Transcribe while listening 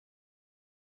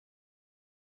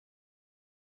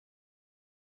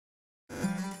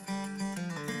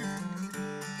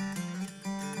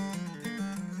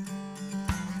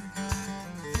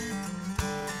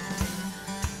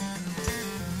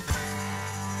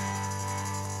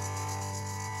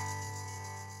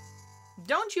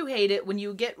Don't you hate it when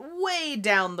you get way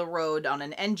down the road on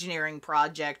an engineering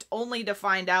project only to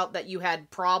find out that you had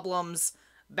problems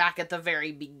back at the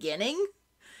very beginning?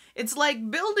 It's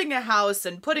like building a house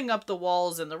and putting up the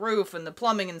walls and the roof and the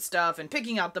plumbing and stuff and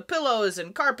picking out the pillows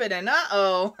and carpet and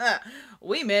uh-oh,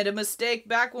 we made a mistake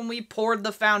back when we poured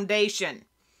the foundation.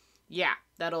 Yeah,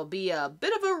 that'll be a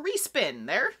bit of a respin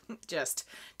there. Just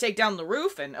take down the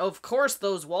roof and of course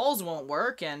those walls won't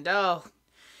work and oh,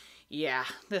 yeah,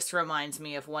 this reminds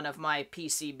me of one of my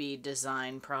PCB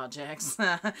design projects.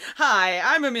 Hi,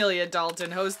 I'm Amelia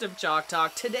Dalton, host of Chalk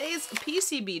Talk. Today's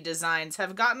PCB designs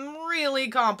have gotten really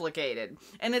complicated,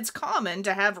 and it's common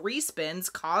to have respins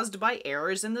caused by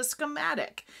errors in the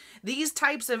schematic. These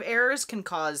types of errors can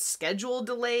cause schedule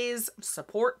delays,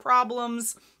 support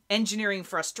problems, engineering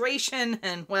frustration,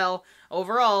 and, well,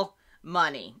 overall,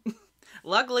 money.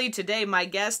 Luckily, today my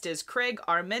guest is Craig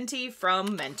Armenti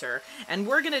from Mentor, and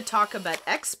we're going to talk about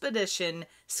Xpedition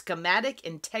Schematic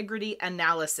Integrity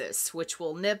Analysis, which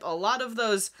will nip a lot of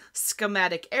those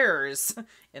schematic errors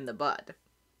in the bud.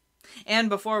 And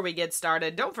before we get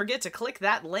started, don't forget to click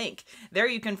that link. There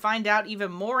you can find out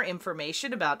even more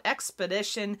information about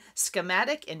Xpedition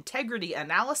Schematic Integrity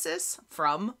Analysis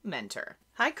from Mentor.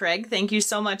 Hi, Craig. Thank you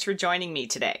so much for joining me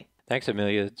today. Thanks,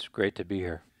 Amelia. It's great to be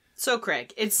here. So,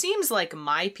 Craig, it seems like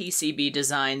my PCB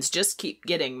designs just keep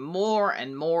getting more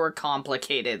and more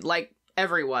complicated, like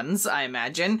everyone's, I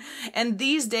imagine. And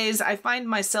these days, I find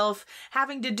myself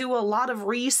having to do a lot of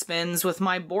respins with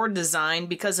my board design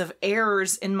because of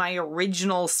errors in my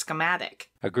original schematic.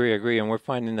 Agree. And we're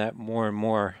finding that more and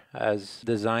more as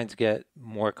designs get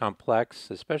more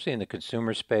complex, especially in the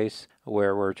consumer space,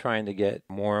 where we're trying to get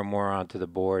more and more onto the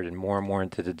board and more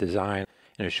into the design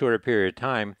in a shorter period of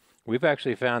time. We've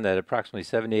actually found that approximately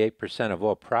 78% of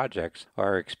all projects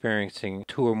are experiencing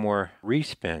 2 or more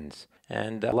respins.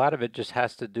 And a lot of it just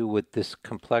has to do with this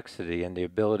complexity and the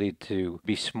ability to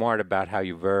be smart about how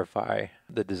you verify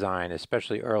the design,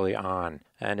 especially early on.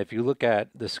 And if you look at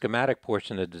the schematic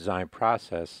portion of the design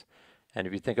process, and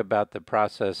if you think about the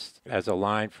process as a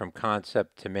line from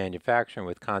concept to manufacturing,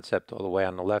 with concept all the way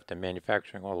on the left and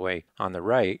manufacturing all the way on the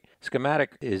right,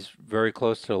 schematic is very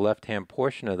close to the left-hand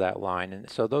portion of that line. And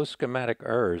so those schematic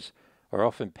errors are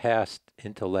often passed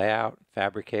into layout,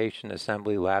 fabrication,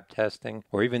 assembly, lab testing,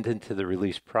 or even into the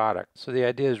released product. So the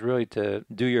idea is really to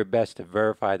do your best to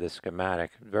verify the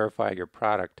schematic, verify your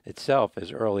product itself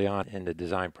as early on in the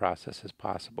design process as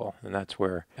possible. And that's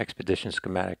where Xpedition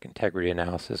Schematic Integrity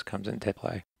Analysis comes into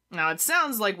play. Now, it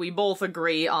sounds like we both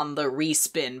agree on the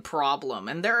respin problem,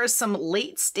 and there are some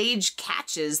late-stage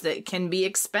catches that can be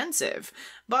expensive.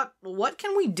 But what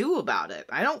can we do about it?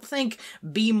 I don't think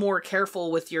be more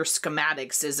careful with your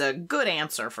schematics is a good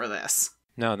answer for this.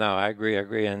 No, I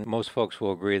agree. And most folks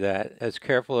will agree that as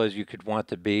careful as you could want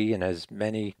to be and as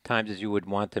many times as you would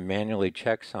want to manually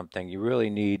check something, you really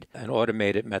need an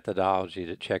automated methodology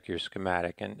to check your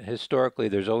schematic. And historically,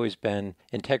 there's always been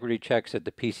integrity checks at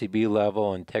the PCB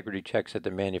level, integrity checks at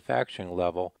the manufacturing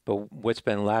level. But what's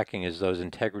been lacking is those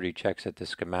integrity checks at the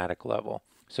schematic level.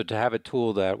 So to have a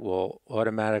tool that will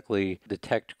automatically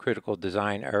detect critical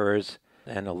design errors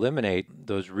and eliminate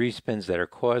those respins that are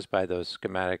caused by those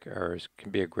schematic errors can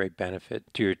be a great benefit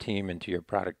to your team and to your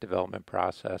product development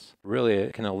process. Really,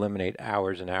 it can eliminate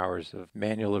hours and hours of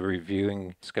manually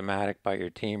reviewing schematic by your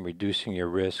team, reducing your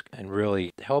risk, and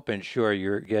really help ensure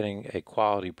you're getting a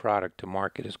quality product to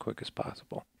market as quick as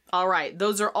possible. All right,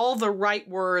 those are all the right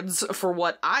words for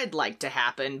what I'd like to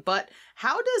happen, but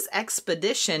how does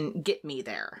Xpedition get me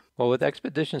there? Well, with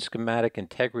Xpedition Schematic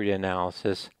Integrity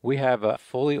Analysis, we have a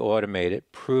fully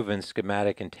automated, proven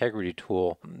schematic integrity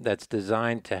tool that's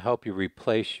designed to help you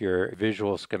replace your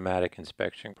visual schematic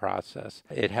inspection process.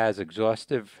 It has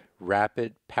exhaustive,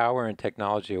 rapid, power and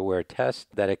technology aware tests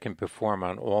that it can perform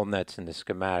on all nets in the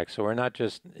schematic. So we're not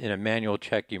just in a manual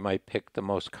check, you might pick the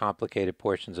most complicated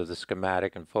portions of the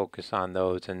schematic and focus on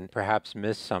those and perhaps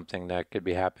miss something that could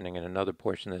be happening in another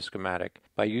portion of the schematic.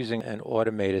 By using an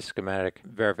automated schematic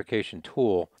verification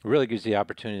tool, it really gives the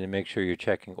opportunity to make sure you're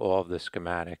checking all of the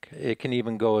schematic. It can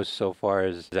even go as so far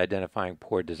as identifying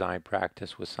poor design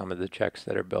practice with some of the checks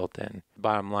that are built in.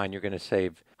 Bottom line, you're going to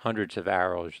save hundreds of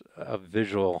hours of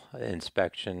visual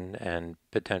inspection and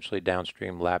potentially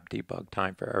downstream lab debug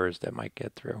time for errors that might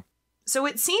get through. So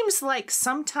it seems like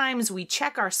sometimes we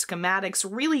check our schematics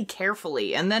really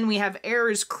carefully, and then we have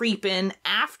errors creep in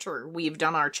after we've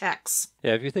done our checks.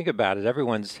 Yeah, if you think about it,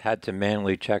 everyone's had to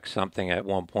manually check something at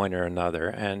one point or another.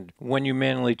 And when you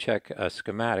manually check a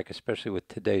schematic, especially with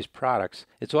today's products,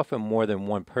 it's often more than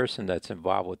one person that's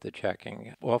involved with the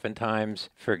checking. Oftentimes,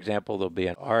 for example, there'll be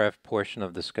an RF portion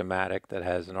of the schematic that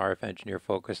has an RF engineer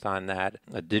focused on that,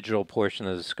 a digital portion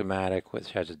of the schematic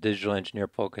which has a digital engineer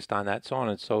focused on that, so on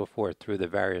and so forth through the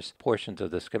various portions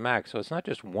of the schematic. So it's not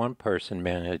just one person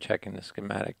manually checking the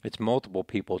schematic, it's multiple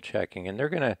people checking, and they're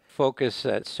going to focus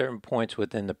at certain points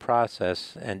within the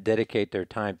process and dedicate their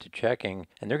time to checking,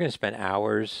 and they're going to spend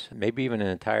hours, maybe even an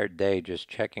entire day just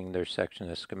checking their section of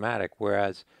the schematic,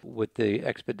 whereas with the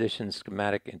Xpedition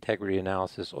Schematic Integrity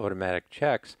Analysis automatic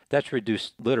checks, that's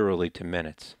reduced literally to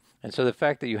minutes. And so the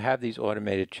fact that you have these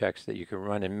automated checks that you can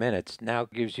run in minutes now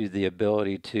gives you the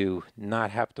ability to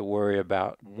not have to worry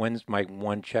about when's my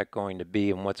one check going to be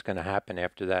and what's going to happen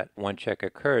after that one check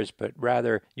occurs, but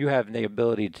rather you have the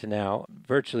ability to now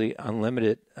virtually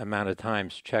unlimited amount of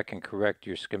times check and correct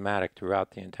your schematic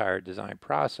throughout the entire design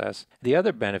process. The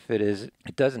other benefit is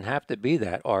it doesn't have to be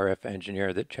that RF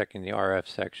engineer that checking the RF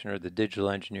section or the digital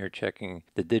engineer checking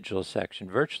the digital section.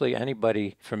 Virtually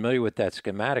anybody familiar with that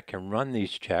schematic can run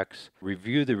these checks,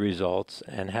 review the results,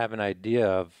 and have an idea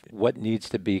of what needs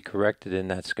to be corrected in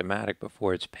that schematic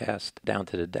before it's passed down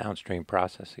to the downstream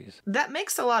processes. That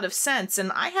makes a lot of sense,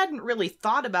 and I hadn't really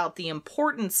thought about the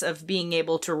importance of being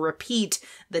able to repeat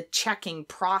the checking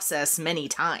process many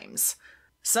times.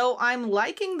 So I'm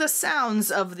liking the sounds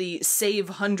of the save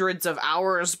hundreds of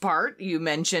hours part you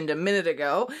mentioned a minute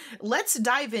ago. Let's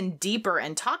dive in deeper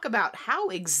and talk about how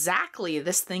exactly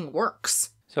this thing works.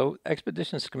 So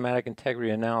Xpedition Schematic Integrity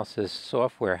Analysis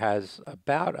software has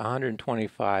about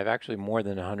 125, actually more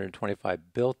than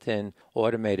 125 built-in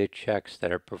automated checks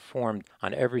that are performed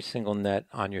on every single net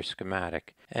on your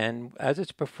schematic. And as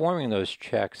it's performing those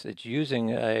checks, it's using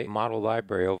a model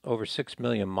library of over 6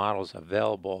 million models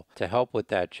available to help with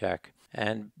that check.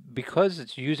 And because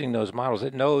it's using those models,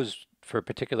 it knows for a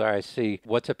particular IC,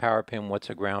 what's a power pin, what's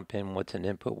a ground pin, what's an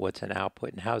input, what's an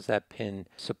output, and how's that pin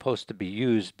supposed to be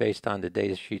used based on the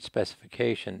datasheet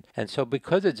specification. And so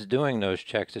because it's doing those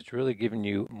checks, it's really giving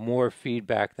you more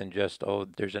feedback than just, oh,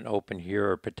 there's an open here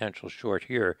or potential short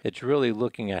here. It's really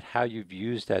looking at how you've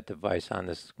used that device on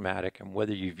the schematic and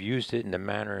whether you've used it in the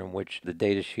manner in which the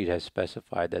datasheet has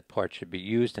specified that part should be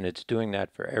used, and it's doing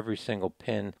that for every single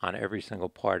pin on every single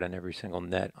part on every single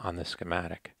net on the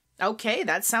schematic. Okay,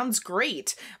 that sounds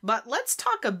great, but let's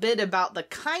talk a bit about the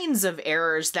kinds of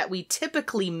errors that we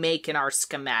typically make in our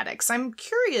schematics. I'm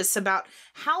curious about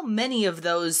how many of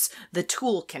those the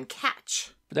tool can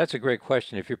catch. That's a great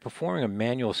question. If you're performing a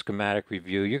manual schematic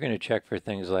review, you're going to check for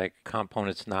things like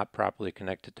components not properly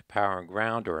connected to power and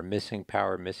ground, or a missing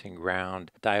power, missing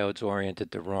ground, diodes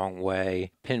oriented the wrong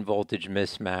way, pin voltage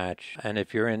mismatch. And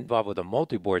if you're involved with a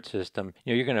multi-board system,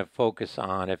 you're going to focus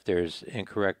on if there's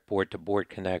incorrect board-to-board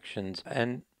connections.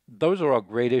 And those are all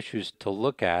great issues to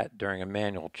look at during a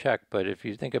manual check, but if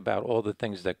you think about all the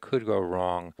things that could go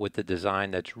wrong with the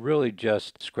design, that's really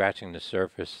just scratching the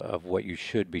surface of what you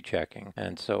should be checking.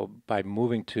 And so by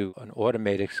moving to an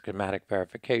automated schematic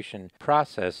verification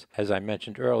process, as I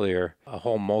mentioned earlier, a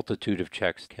whole multitude of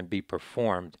checks can be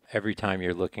performed every time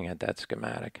you're looking at that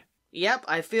schematic. Yep,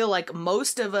 I feel like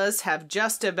most of us have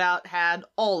just about had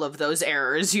all of those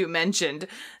errors you mentioned,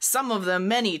 some of them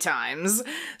many times.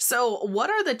 So what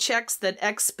are the checks that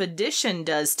Xpedition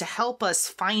does to help us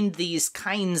find these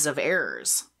kinds of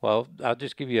errors? Well, I'll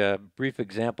just give you a brief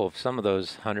example of some of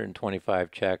those 125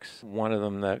 checks. One of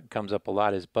them that comes up a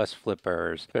lot is bus flip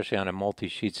errors, especially on a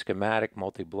multi-sheet schematic,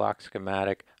 multi-block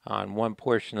schematic. On one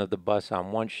portion of the bus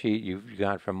on one sheet, you've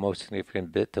gone from most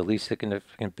significant bit to least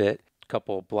significant bit.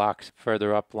 Couple of blocks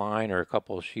further up line or a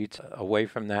couple of sheets away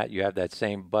from that, you have that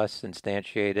same bus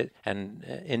instantiated, and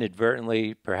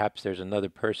inadvertently perhaps there's another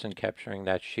person capturing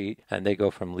that sheet and they go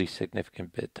from least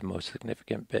significant bit to most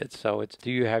significant bit. So it's,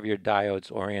 do you have your diodes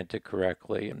oriented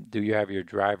correctly? Do you have your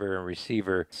driver and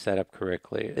receiver set up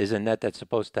correctly? Is a net that's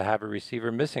supposed to have a receiver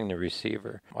missing the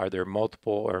receiver? Are there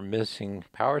multiple or missing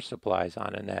power supplies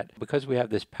on a net? Because we have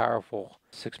this powerful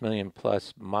 6 million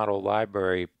plus model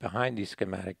library behind these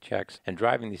schematic checks and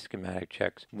driving these schematic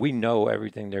checks, we know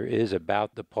everything there is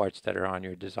about the parts that are on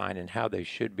your design and how they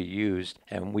should be used,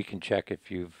 and we can check if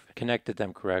you've connected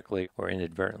them correctly or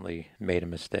inadvertently made a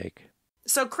mistake.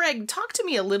 So Craig, talk to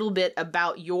me a little bit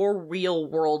about your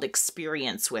real-world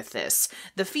experience with this.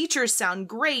 The features sound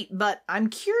great, but I'm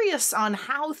curious on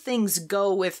how things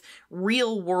go with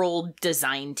real-world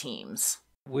design teams.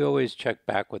 We always check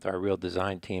back with our real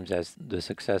design teams as the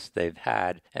success they've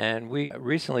had. And we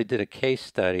recently did a case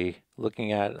study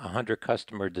looking at 100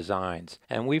 customer designs.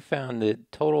 And we found that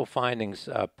total findings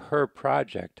per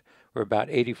project were about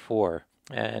 84.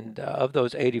 And of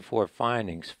those 84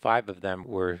 findings, 5 of them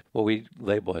were what we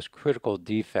label as critical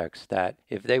defects that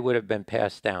if they would have been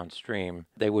passed downstream,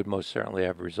 they would most certainly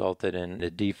have resulted in a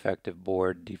defective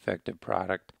board, defective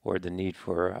product, or the need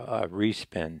for a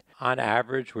respin. On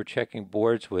average, we're checking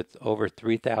boards with over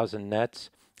 3,000 nets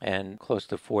and close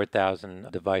to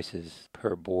 4,000 devices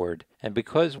per board. And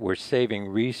because we're saving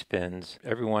respins,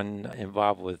 everyone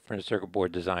involved with printed circuit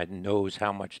board design knows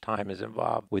how much time is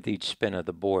involved with each spin of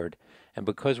the board. And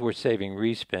because we're saving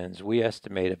respins, we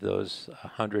estimate of those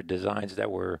 100 designs that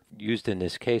were used in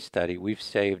this case study, we've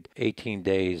saved 18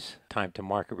 days time to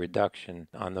market reduction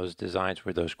on those designs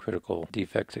where those critical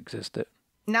defects existed.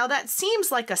 Now that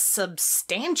seems like a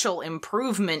substantial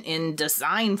improvement in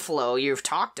design flow you've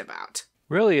talked about.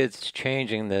 Really, it's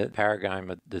changing the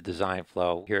paradigm of the design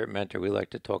flow. Here at Mentor, we like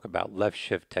to talk about left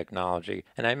shift technology.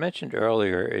 And I mentioned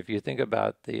earlier, if you think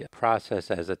about the process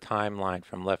as a timeline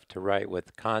from left to right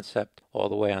with concept all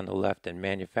the way on the left and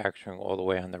manufacturing all the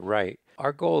way on the right,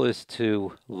 our goal is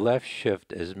to left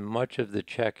shift as much of the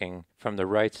checking from the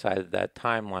right side of that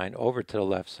timeline over to the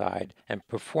left side and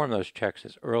perform those checks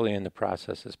as early in the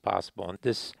process as possible. And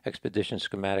this Xpedition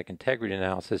Schematic Integrity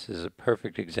Analysis is a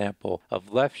perfect example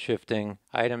of left shifting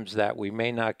items that we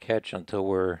may not catch until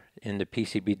we're in the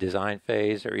PCB design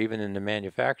phase or even in the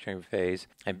manufacturing phase,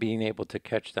 and being able to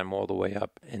catch them all the way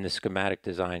up in the schematic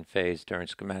design phase during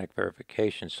schematic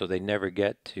verification so they never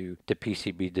get to the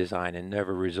PCB design and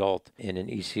never result in an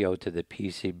ECO to the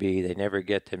PCB. They never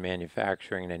get to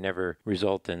manufacturing. They never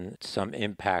result in some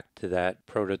impact to that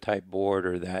prototype board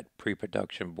or that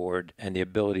pre-production board, and the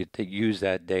ability to use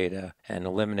that data and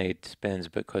eliminate spins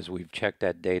because we've checked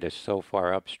that data so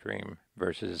far upstream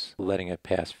versus letting it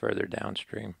pass further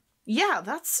downstream. Yeah,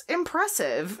 that's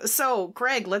impressive. So,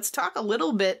 Craig, let's talk a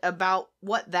little bit about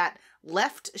what that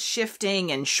left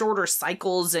shifting and shorter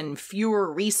cycles and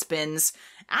fewer respins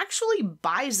actually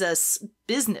buys us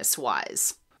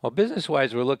business-wise. Well,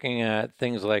 business-wise, we're looking at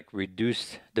things like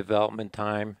reduced development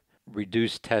time,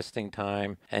 reduced testing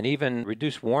time, and even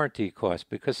reduced warranty costs,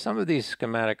 because some of these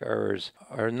schematic errors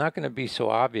are not going to be so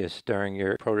obvious during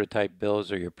your prototype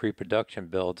builds or your pre-production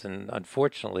builds, and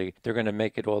unfortunately they're going to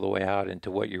make it all the way out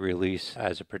into what you release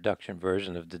as a production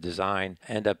version of the design,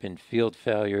 end up in field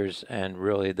failures, and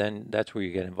really then that's where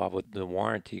you get involved with the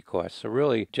warranty costs. So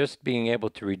really just being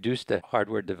able to reduce the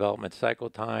hardware development cycle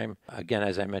time, again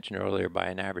as I mentioned earlier, by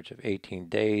an average of 18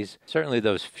 days. Certainly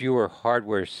those fewer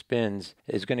hardware spins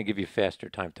is going to give you faster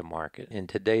time to market. In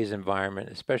today's environment,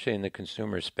 especially in the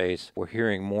consumer space, we're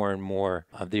hearing more and more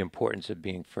of the importance of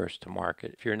being first to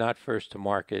market. If you're not first to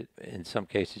market, in some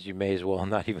cases you may as well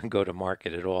not even go to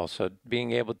market at all. So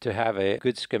being able to have a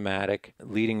good schematic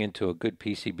leading into a good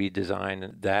PCB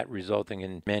design, that resulting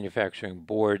in manufacturing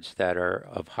boards that are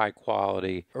of high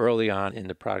quality early on in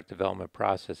the product development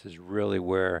process is really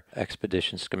where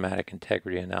Xpedition Schematic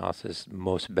Integrity Analysis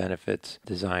most benefits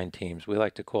design teams. We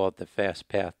like to call it the fast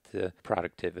path to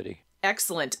productivity.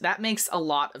 Excellent. That makes a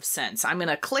lot of sense. I'm going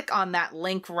to click on that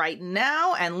link right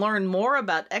now and learn more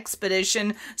about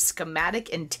Xpedition Schematic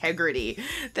Integrity.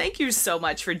 Thank you so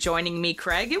much for joining me,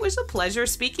 Craig. It was a pleasure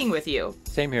speaking with you.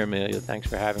 Same here, Amelia. Thanks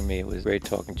for having me. It was great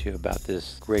talking to you about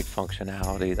this great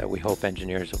functionality that we hope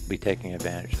engineers will be taking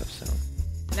advantage of soon.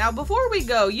 Now, before we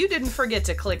go, you didn't forget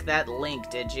to click that link,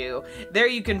 did you? There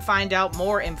you can find out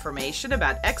more information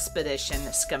about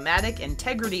Xpedition Schematic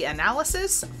Integrity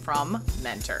Analysis from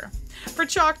Mentor. For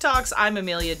Chalk Talks, I'm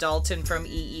Amelia Dalton from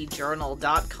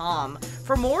eejournal.com.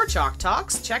 For more Chalk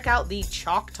Talks, check out the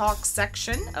Chalk Talks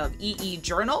section of EE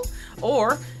Journal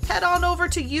or head on over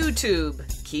to YouTube,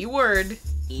 keyword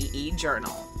EE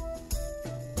Journal.